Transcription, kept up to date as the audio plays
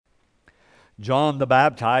John the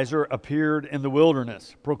Baptizer appeared in the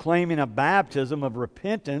wilderness, proclaiming a baptism of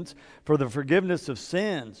repentance for the forgiveness of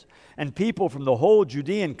sins. And people from the whole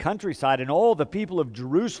Judean countryside and all the people of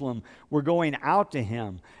Jerusalem were going out to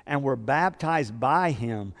him and were baptized by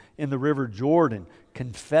him in the river Jordan,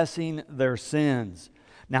 confessing their sins.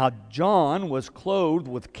 Now John was clothed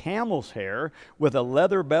with camel's hair, with a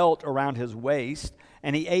leather belt around his waist,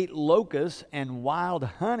 and he ate locusts and wild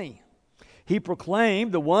honey. He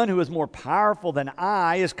proclaimed, "The one who is more powerful than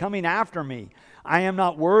I is coming after me. I am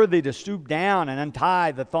not worthy to stoop down and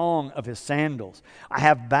untie the thong of his sandals. I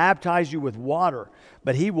have baptized you with water,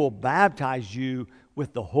 but he will baptize you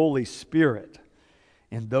with the Holy Spirit."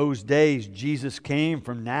 In those days, Jesus came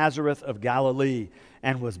from Nazareth of Galilee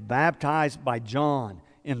and was baptized by John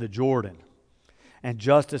in the Jordan. And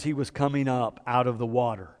just as he was coming up out of the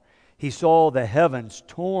water, he saw the heavens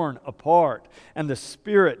torn apart and the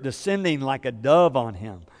Spirit descending like a dove on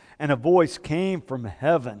him. And a voice came from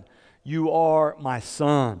heaven, "You are my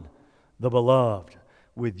Son, the beloved.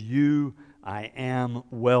 With you I am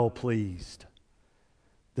well pleased."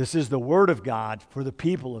 This is the word of God for the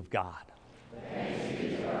people of God. Thanks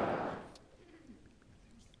be to God.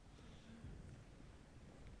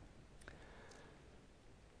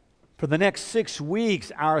 For the next 6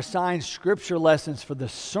 weeks, our assigned scripture lessons for the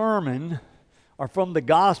sermon are from the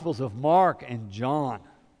Gospels of Mark and John.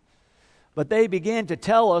 But they begin to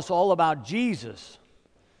tell us all about Jesus.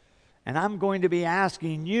 And I'm going to be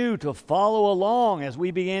asking you to follow along as we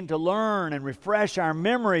begin to learn and refresh our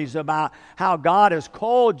memories about how God has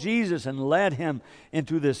called Jesus and led him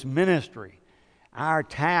into this ministry. Our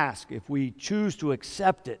task, if we choose to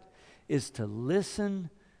accept it, is to listen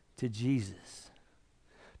to Jesus,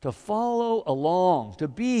 to follow along, to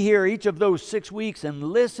be here each of those 6 weeks and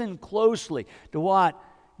listen closely to what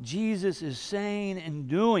Jesus is saying and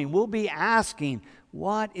doing. We'll be asking,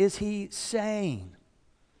 what is he saying?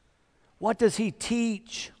 What does he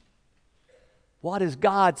teach? What is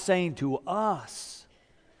God saying to us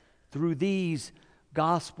through these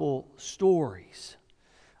gospel stories?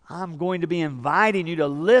 I'm going to be inviting you to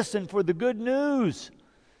listen for the good news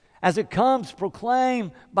as it comes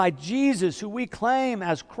proclaimed by Jesus, who we claim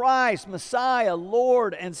as Christ, Messiah,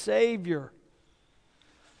 Lord, and Savior.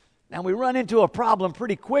 Now, we run into a problem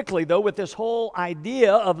pretty quickly, though, with this whole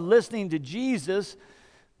idea of listening to Jesus,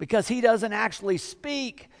 because he doesn't actually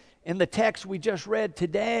speak in the text we just read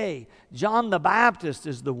today. John the Baptist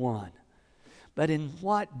is the one. But in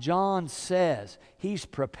what John says, he's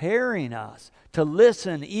preparing us to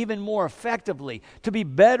listen even more effectively, to be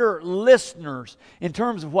better listeners in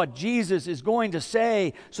terms of what Jesus is going to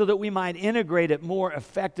say, so that we might integrate it more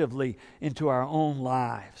effectively into our own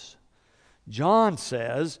lives. John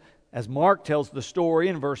says, as Mark tells the story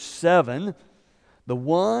in verse 7, "The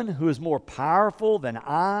one who is more powerful than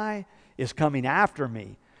I is coming after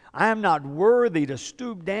me. I am not worthy to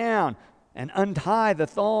stoop down and untie the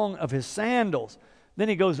thong of his sandals." Then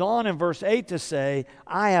he goes on in verse 8 to say,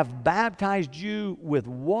 "I have baptized you with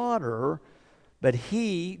water, but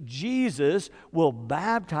he, Jesus, will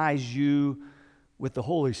baptize you with the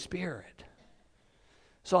Holy Spirit."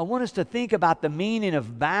 So I want us to think about the meaning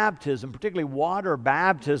of baptism, particularly water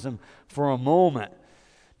baptism, for a moment.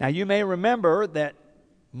 Now, you may remember that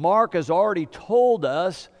Mark has already told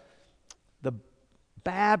us the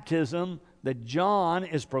baptism that John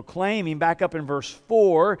is proclaiming. Back up in verse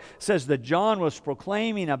 4, says that John was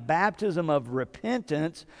proclaiming a baptism of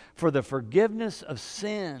repentance for the forgiveness of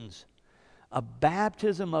sins. A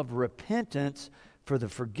baptism of repentance for the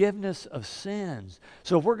forgiveness of sins.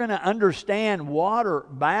 So if we're going to understand water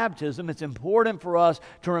baptism, it's important for us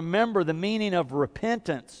to remember the meaning of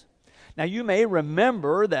repentance. Now, you may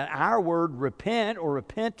remember that our word repent or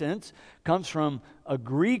repentance comes from a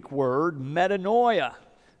Greek word, metanoia.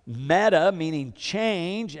 Meta meaning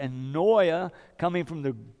change, and noia coming from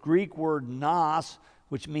the Greek word nous,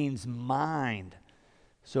 which means mind.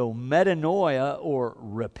 So metanoia or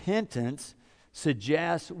repentance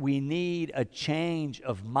suggests we need a change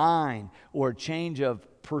of mind or a change of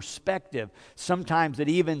perspective. Sometimes it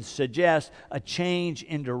even suggests a change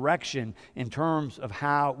in direction in terms of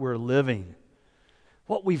how we're living.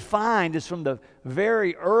 What we find is from the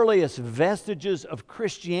very earliest vestiges of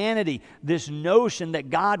Christianity, this notion that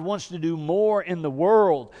God wants to do more in the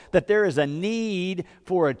world, that there is a need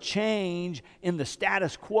for a change in the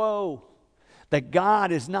status quo, that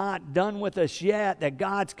God is not done with us yet, that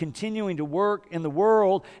God's continuing to work in the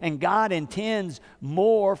world, and God intends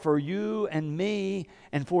more for you and me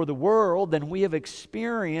and for the world than we have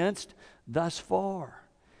experienced thus far.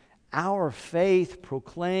 Our faith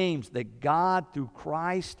proclaims that God, through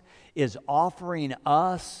Christ, is offering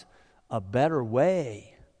us a better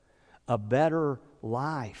way, a better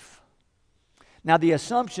life. Now, the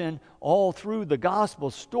assumption all through the gospel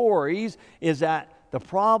stories is that the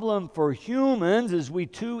problem for humans is we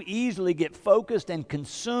too easily get focused and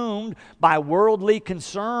consumed by worldly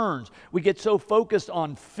concerns. We get so focused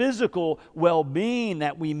on physical well-being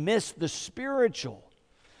that we miss the spiritual.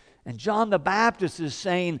 And John the Baptist is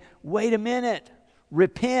saying, wait a minute,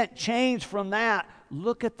 repent, change from that.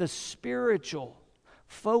 Look at the spiritual.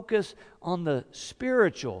 Focus on the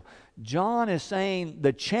spiritual. John is saying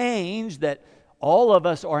the change that all of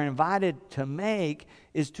us are invited to make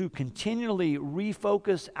is to continually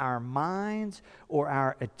refocus our minds or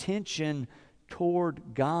our attention toward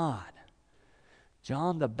God.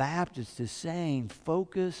 John the Baptist is saying,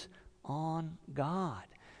 focus on God.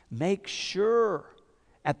 Make sure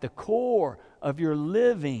at the core of your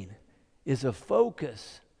living is a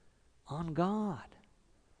focus on God.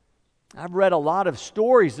 I've read a lot of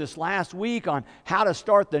stories this last week on how to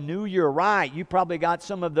start the new year right. You probably got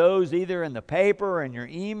some of those either in the paper or in your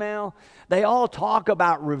email. They all talk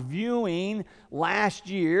about reviewing last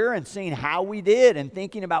year and seeing how we did and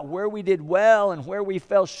thinking about where we did well and where we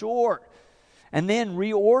fell short, and then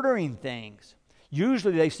reordering things.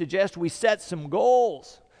 Usually they suggest we set some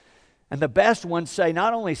goals. And the best ones say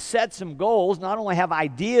not only set some goals, not only have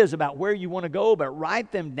ideas about where you want to go, but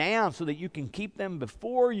write them down so that you can keep them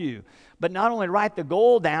before you. But not only write the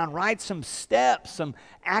goal down, write some steps, some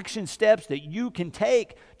action steps that you can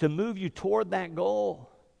take to move you toward that goal.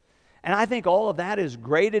 And I think all of that is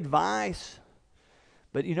great advice.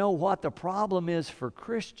 But you know what the problem is for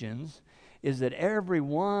Christians is that every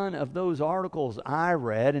one of those articles I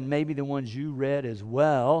read, and maybe the ones you read as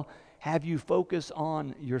well, have you focus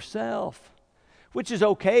on yourself, which is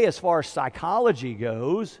okay as far as psychology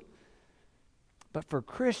goes. But for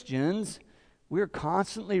Christians, we're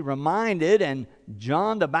constantly reminded, and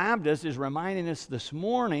John the Baptist is reminding us this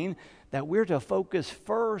morning, that we're to focus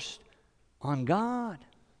first on God.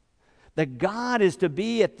 That God is to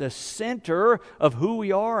be at the center of who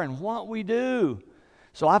we are and what we do.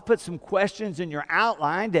 So I've put some questions in your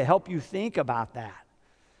outline to help you think about that.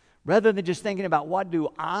 Rather than just thinking about what do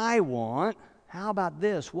I want, how about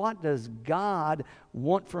this? What does God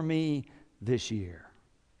want for me this year?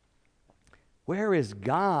 Where is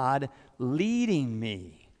God leading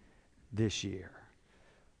me this year?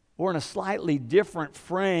 Or in a slightly different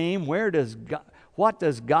frame, what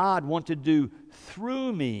does God want to do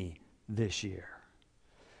through me this year?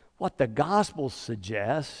 What the gospel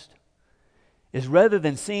suggests is rather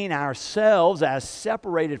than seeing ourselves as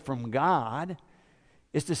separated from God,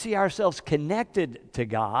 is to see ourselves connected to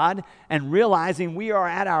God and realizing we are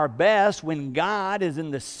at our best when God is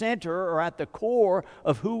in the center or at the core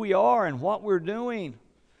of who we are and what we're doing.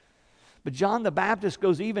 But John the Baptist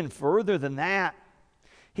goes even further than that.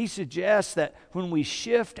 He suggests that when we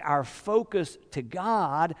shift our focus to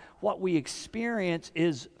God, what we experience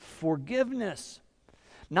is forgiveness.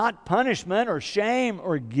 Not punishment or shame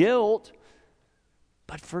or guilt,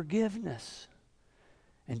 but forgiveness.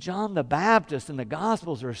 And John the Baptist and the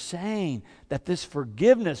Gospels are saying that this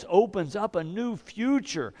forgiveness opens up a new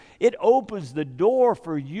future. It opens the door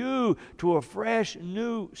for you to a fresh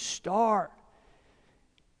new start.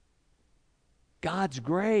 God's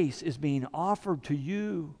grace is being offered to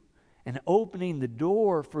you and opening the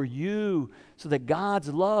door for you so that God's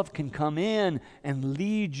love can come in and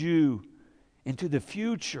lead you into the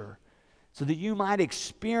future, so that you might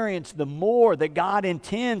experience the more that God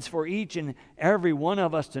intends for each and every one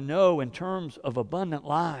of us to know in terms of abundant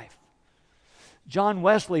life. John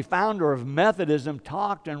Wesley, founder of Methodism,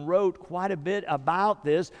 talked and wrote quite a bit about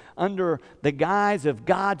this under the guise of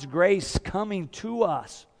God's grace coming to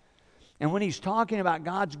us. And when he's talking about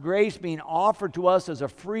God's grace being offered to us as a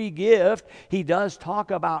free gift, he does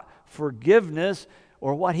talk about forgiveness,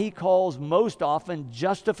 or what he calls most often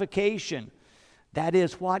justification. That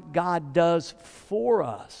is what God does for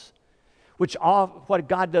us. What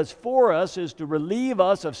God does for us is to relieve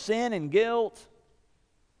us of sin and guilt.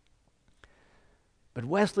 But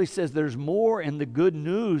Wesley says there's more in the good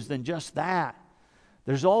news than just that.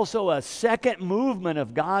 There's also a second movement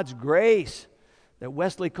of God's grace that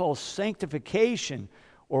Wesley calls sanctification,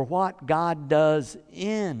 or what God does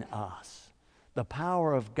in us. The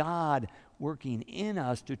power of God working in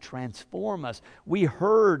us to transform us. We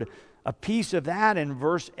heard a piece of that in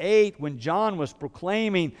verse 8 when John was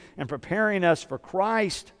proclaiming and preparing us for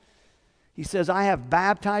Christ. He says, I have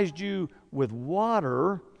baptized you with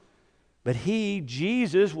water, but he,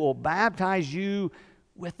 Jesus, will baptize you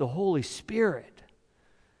with the Holy Spirit.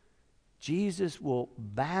 Jesus will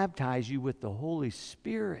baptize you with the Holy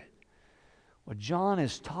Spirit. What John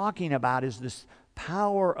is talking about is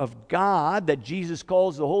power of God that Jesus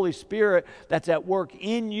calls the Holy Spirit that's at work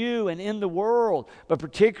in you and in the world, but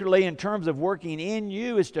particularly in terms of working in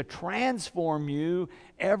you, is to transform you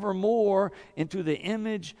ever more into the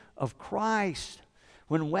image of Christ.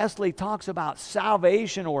 When Wesley talks about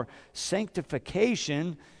salvation or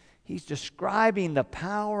sanctification, he's describing the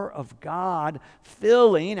power of God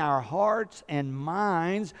filling our hearts and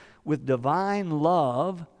minds with divine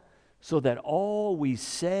love so that all we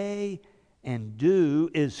say and do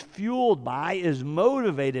is fueled by, is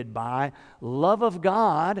motivated by love of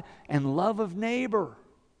God and love of neighbor.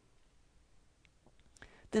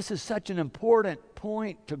 This is such an important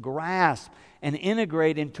point to grasp and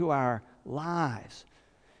integrate into our lives.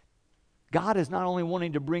 God is not only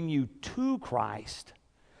wanting to bring you to Christ,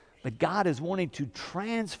 but God is wanting to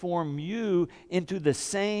transform you into the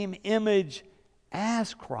same image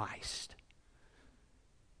as Christ.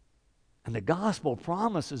 And the gospel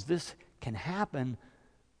promises this can happen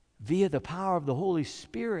via the power of the Holy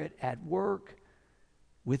Spirit at work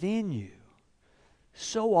within you.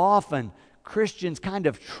 So often, Christians kind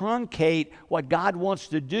of truncate what God wants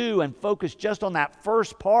to do and focus just on that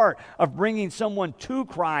first part of bringing someone to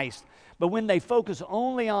Christ. But when they focus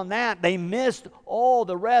only on that, they missed all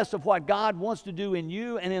the rest of what God wants to do in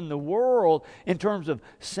you and in the world in terms of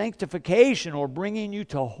sanctification or bringing you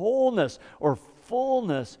to wholeness or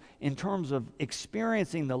fullness in terms of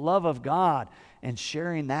experiencing the love of God and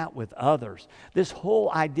sharing that with others. This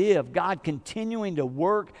whole idea of God continuing to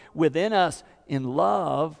work within us in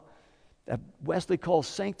love that Wesley calls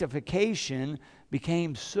sanctification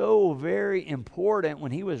became so very important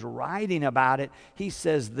when he was writing about it. He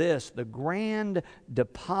says this: the grand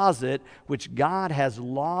deposit which God has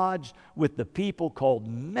lodged with the people called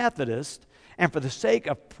Methodists, and for the sake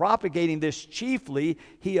of propagating this chiefly,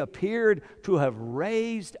 he appeared to have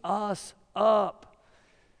raised us up.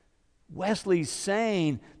 Wesley's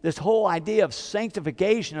saying this whole idea of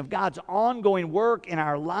sanctification, of God's ongoing work in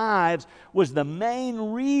our lives, was the main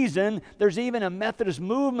reason there's even a Methodist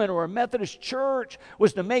movement or a Methodist church,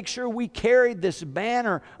 was to make sure we carried this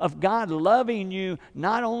banner of God loving you,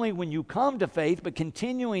 not only when you come to faith, but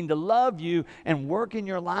continuing to love you and work in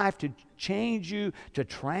your life to change you, to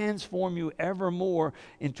transform you ever more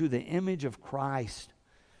into the image of Christ.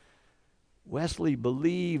 Wesley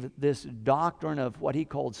believed this doctrine of what he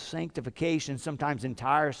called sanctification, sometimes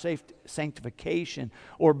entire sanctification,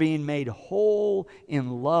 or being made whole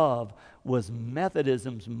in love, was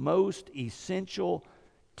Methodism's most essential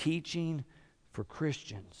teaching for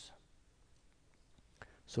Christians.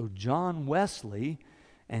 So John Wesley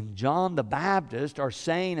and John the Baptist are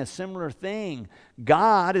saying a similar thing.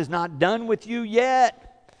 God is not done with you yet.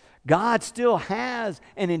 God still has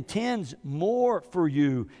and intends more for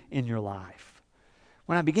you in your life.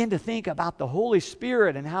 When I begin to think about the Holy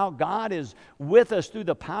Spirit and how God is with us through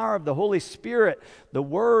the power of the Holy Spirit, the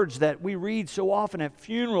words that we read so often at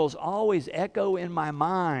funerals always echo in my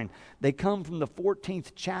mind. They come from the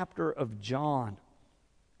 14th chapter of John.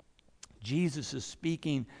 Jesus is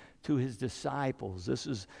speaking to his disciples. This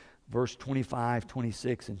is verse 25,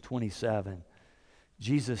 26, and 27.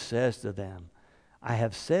 Jesus says to them, I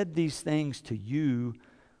have said these things to you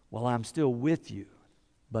while I'm still with you,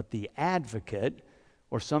 but the advocate,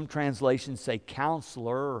 or some translations say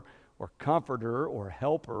counselor or comforter or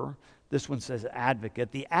helper, this one says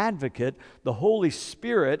advocate. The advocate, the Holy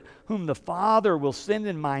Spirit, whom the Father will send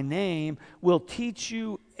in my name, will teach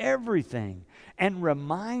you everything and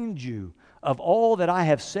remind you of all that I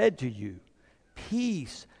have said to you.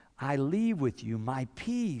 Peace I leave with you, my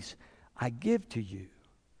peace I give to you.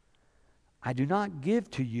 I do not give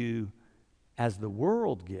to you as the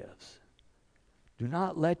world gives. Do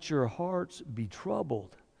not let your hearts be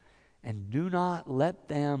troubled, and do not let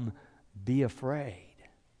them be afraid.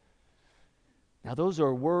 Now, those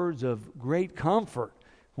are words of great comfort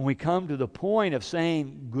when we come to the point of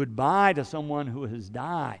saying goodbye to someone who has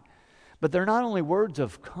died. But they're not only words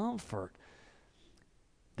of comfort,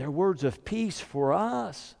 they're words of peace for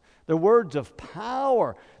us. They're words of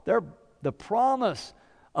power. They're the promise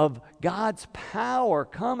of God's power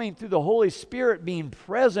coming through the Holy Spirit being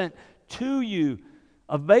present to you,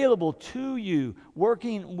 available to you,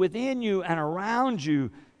 working within you and around you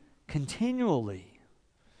continually.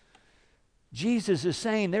 Jesus is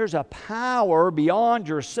saying there's a power beyond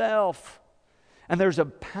yourself, and there's a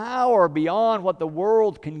power beyond what the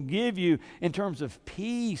world can give you in terms of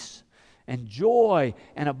peace and joy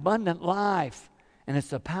and abundant life. And it's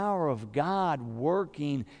the power of God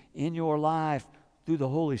working in your life through the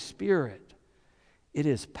Holy Spirit. It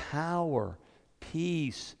is power,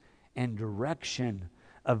 peace, and direction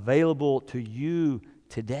available to you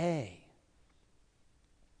today.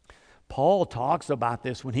 Paul talks about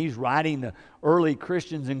this when he's writing the early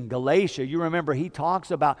Christians in Galatia. You remember he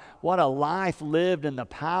talks about what a life lived in the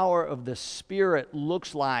power of the Spirit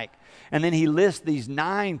looks like. And then he lists these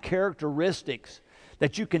 9 characteristics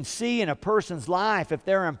that you can see in a person's life if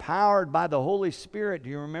they're empowered by the Holy Spirit. Do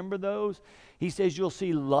you remember those? He says you'll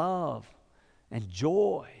see love and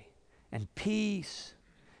joy and peace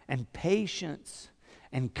and patience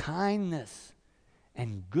and kindness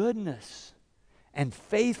and goodness and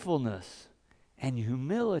faithfulness and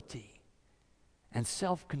humility and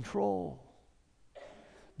self-control.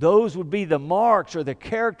 Those would be the marks or the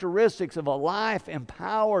characteristics of a life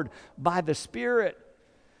empowered by the Spirit.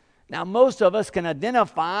 Now, most of us can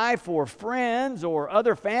identify for friends or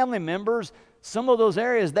other family members some of those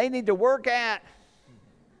areas they need to work at.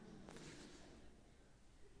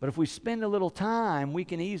 But if we spend a little time, we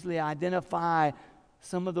can easily identify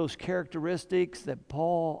some of those characteristics that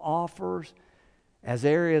Paul offers as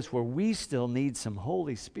areas where we still need some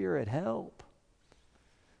Holy Spirit help.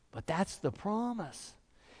 But that's the promise,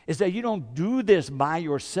 is that you don't do this by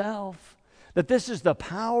yourself, that this is the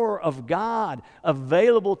power of God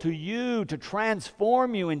available to you to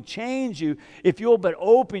transform you and change you if you'll but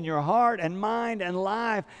open your heart and mind and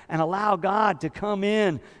life and allow God to come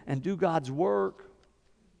in and do God's work.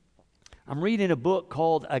 I'm reading a book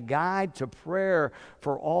called A Guide to Prayer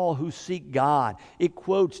for All Who Seek God. It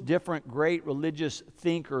quotes different great religious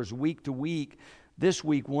thinkers week to week. This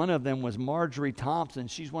week, one of them was Marjorie Thompson.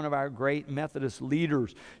 She's one of our great Methodist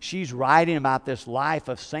leaders. She's writing about this life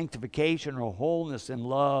of sanctification or wholeness and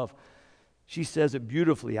love. She says it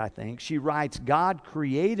beautifully, I think. She writes, God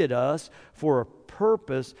created us for a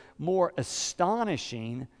purpose more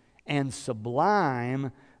astonishing and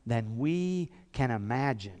sublime than we can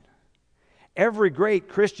imagine. Every great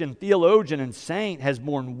Christian theologian and saint has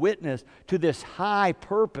borne witness to this high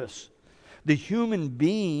purpose. The human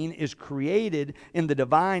being is created in the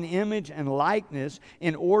divine image and likeness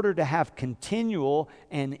in order to have continual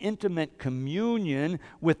and intimate communion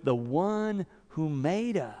with the one who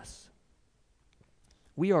made us.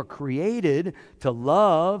 We are created to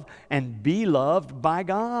love and be loved by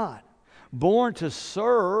God, born to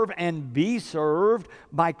serve and be served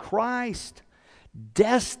by Christ,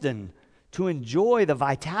 destined to enjoy the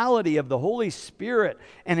vitality of the Holy Spirit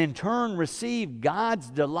and in turn receive God's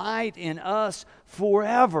delight in us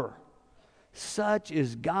forever. Such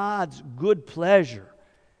is God's good pleasure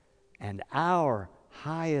and our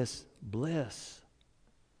highest bliss.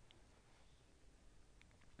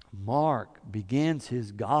 Mark begins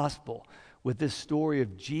his gospel with this story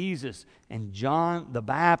of Jesus and John the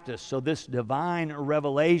Baptist, so this divine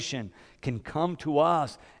revelation can come to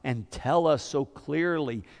us and tell us so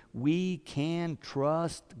clearly we can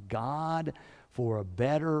trust God for a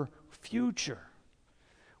better future.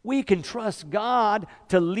 We can trust God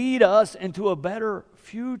to lead us into a better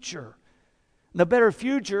future. The better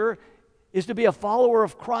future is to be a follower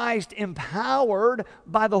of Christ empowered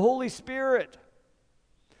by the Holy Spirit.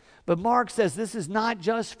 But Mark says this is not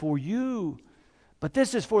just for you, but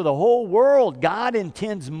this is for the whole world. God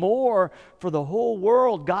intends more for the whole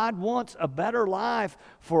world. God wants a better life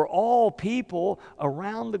for all people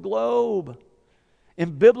around the globe.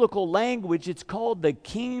 In biblical language, it's called the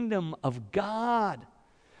kingdom of God.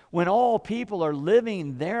 When all people are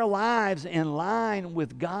living their lives in line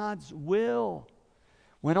with God's will.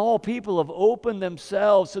 When all people have opened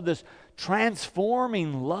themselves to this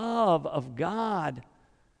transforming love of God.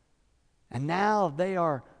 And now they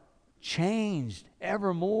are changed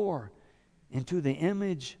evermore into the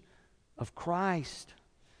image of Christ.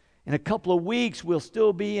 In a couple of weeks, we'll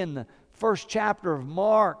still be in the first chapter of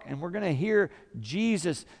Mark, and we're going to hear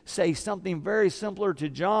Jesus say something very similar to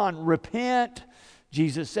John. Repent,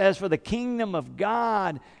 Jesus says, for the kingdom of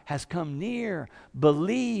God has come near.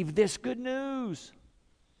 Believe this good news.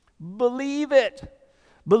 Believe it.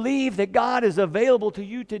 Believe that God is available to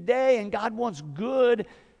you today, and God wants good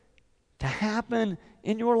to happen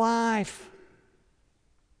in your life.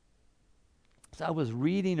 As I was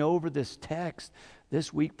reading over this text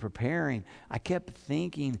this week preparing, I kept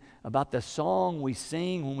thinking about the song we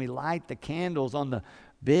sing when we light the candles on the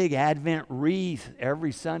big Advent wreath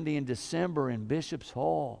every Sunday in December in Bishop's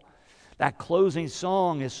Hall. That closing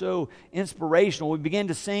song is so inspirational. We begin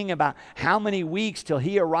to sing about how many weeks till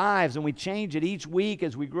He arrives, and we change it each week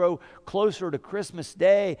as we grow closer to Christmas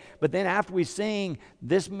Day. But then after we sing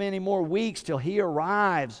this many more weeks till He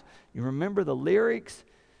arrives, you remember the lyrics?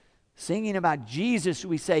 Singing about Jesus,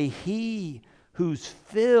 we say, He who's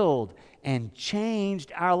filled and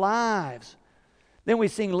changed our lives. Then we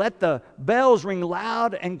sing, let the bells ring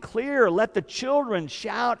loud and clear. Let the children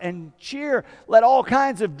shout and cheer. Let all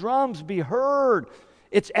kinds of drums be heard.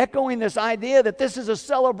 It's echoing this idea that this is a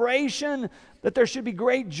celebration, that there should be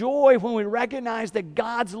great joy when we recognize that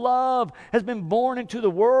God's love has been born into the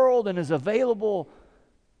world and is available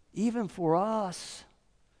even for us.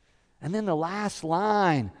 And then the last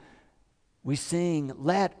line, we sing,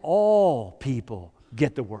 let all people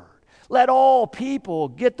get the word. Let all people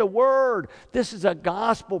get the word. This is a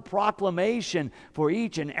gospel proclamation for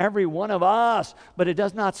each and every one of us. But it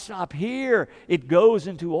does not stop here. It goes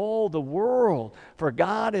into all the world. For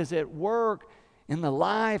God is at work in the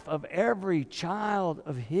life of every child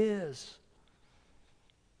of His.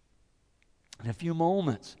 In a few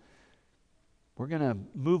moments, we're going to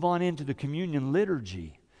move on into the communion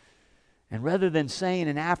liturgy. And rather than saying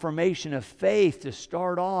an affirmation of faith to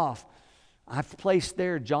start off, I've placed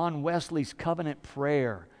there John Wesley's covenant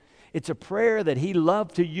prayer. It's a prayer that he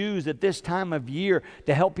loved to use at this time of year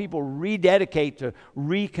to help people rededicate, to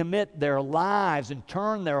recommit their lives and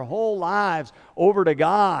turn their whole lives over to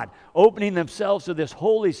God, opening themselves to this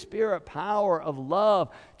Holy Spirit power of love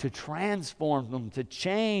to transform them, to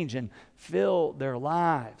change and fill their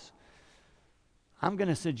lives. I'm going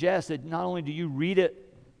to suggest that not only do you read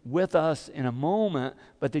it with us in a moment,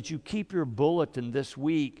 but that you keep your bulletin this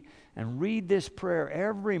week and read this prayer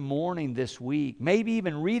every morning this week. Maybe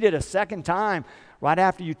even read it a second time right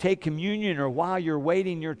after you take communion or while you're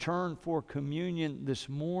waiting your turn for communion this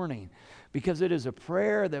morning. Because it is a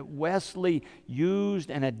prayer that Wesley used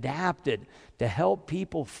and adapted to help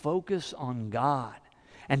people focus on God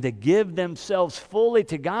and to give themselves fully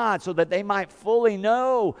to God so that they might fully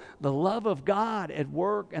know the love of God at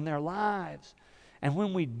work in their lives. And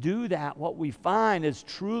when we do that, what we find is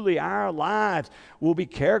truly our lives will be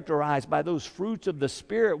characterized by those fruits of the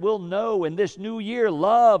Spirit. We'll know in this new year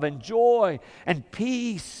love and joy and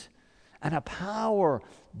peace and a power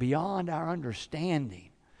beyond our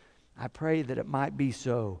understanding. I pray that it might be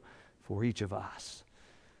so for each of us.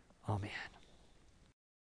 Amen.